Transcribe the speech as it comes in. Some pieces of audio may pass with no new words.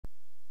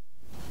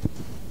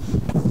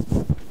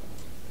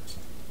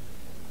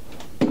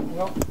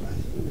Well,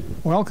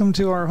 welcome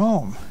to our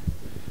home.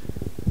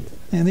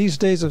 In these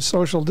days of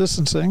social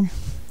distancing,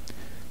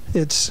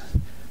 it's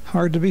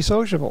hard to be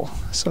sociable.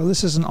 So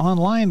this is an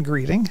online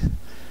greeting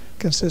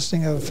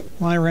consisting of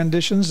my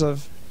renditions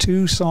of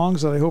two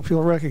songs that I hope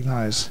you'll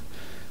recognize.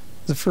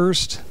 The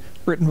first,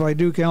 written by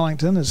Duke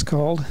Ellington, is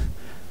called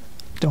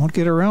Don't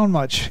Get Around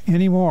Much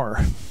Anymore.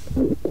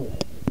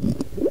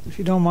 If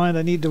you don't mind,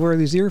 I need to wear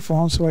these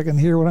earphones so I can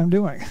hear what I'm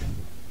doing.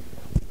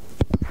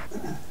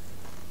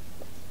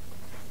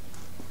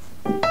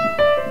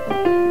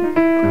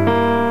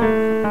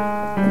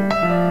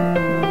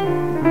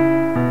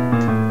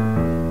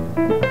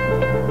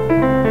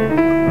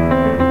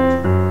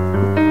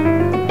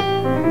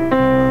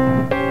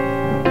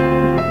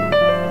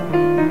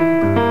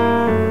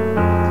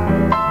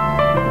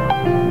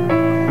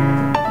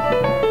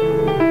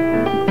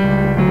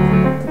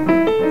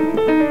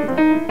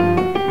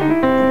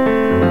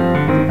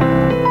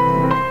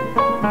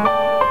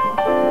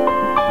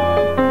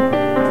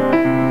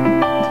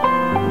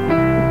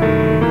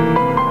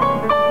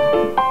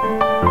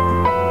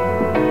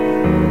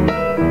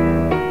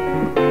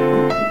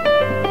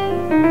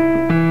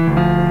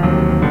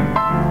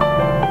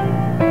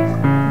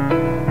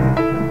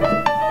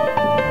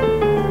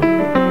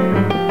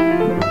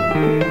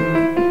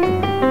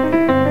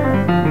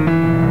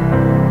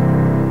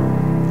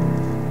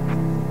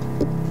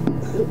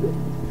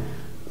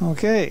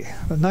 Okay,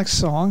 the next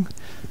song,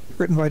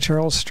 written by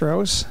Charles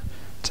Strauss,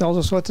 tells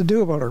us what to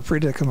do about our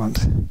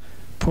predicament.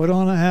 Put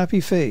on a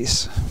happy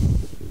face.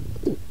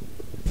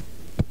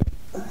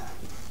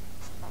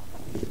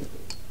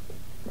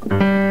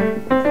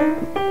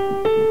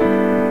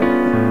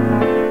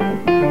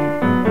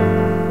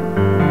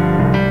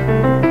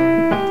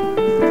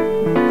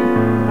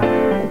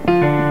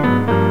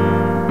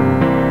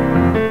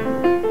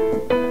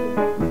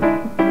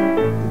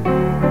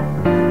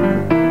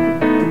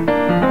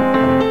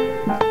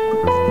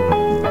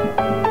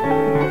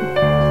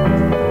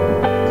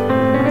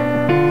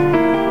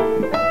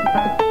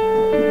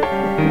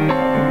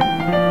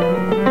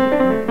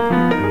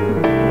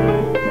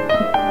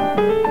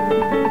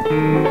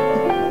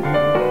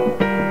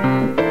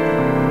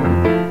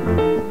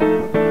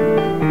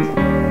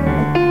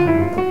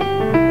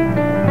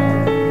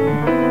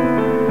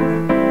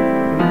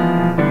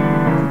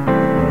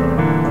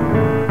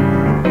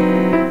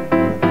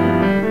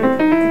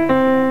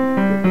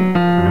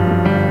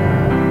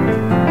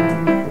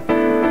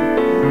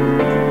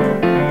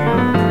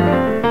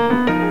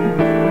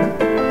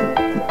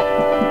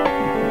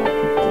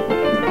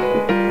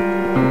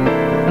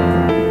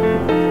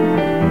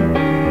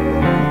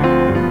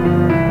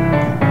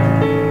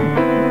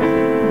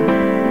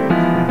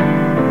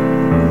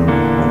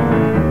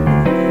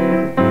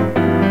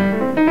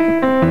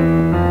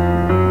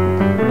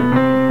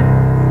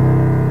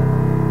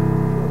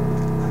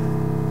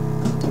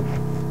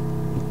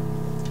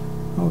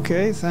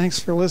 Okay, thanks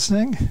for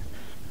listening,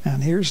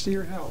 and here's to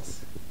your health.